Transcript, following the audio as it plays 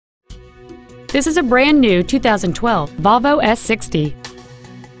This is a brand new 2012 Volvo S60.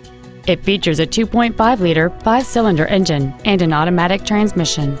 It features a 2.5-liter 5-cylinder engine and an automatic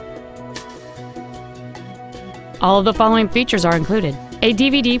transmission. All of the following features are included: a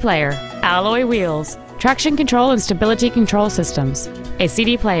DVD player, alloy wheels, traction control and stability control systems, a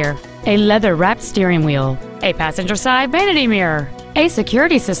CD player, a leather-wrapped steering wheel, a passenger side vanity mirror, a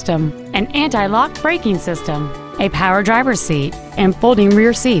security system, an anti-lock braking system, a power driver's seat, and folding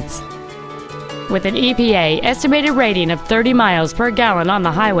rear seats. With an EPA estimated rating of 30 miles per gallon on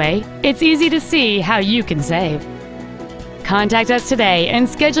the highway, it's easy to see how you can save. Contact us today and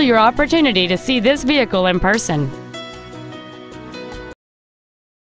schedule your opportunity to see this vehicle in person.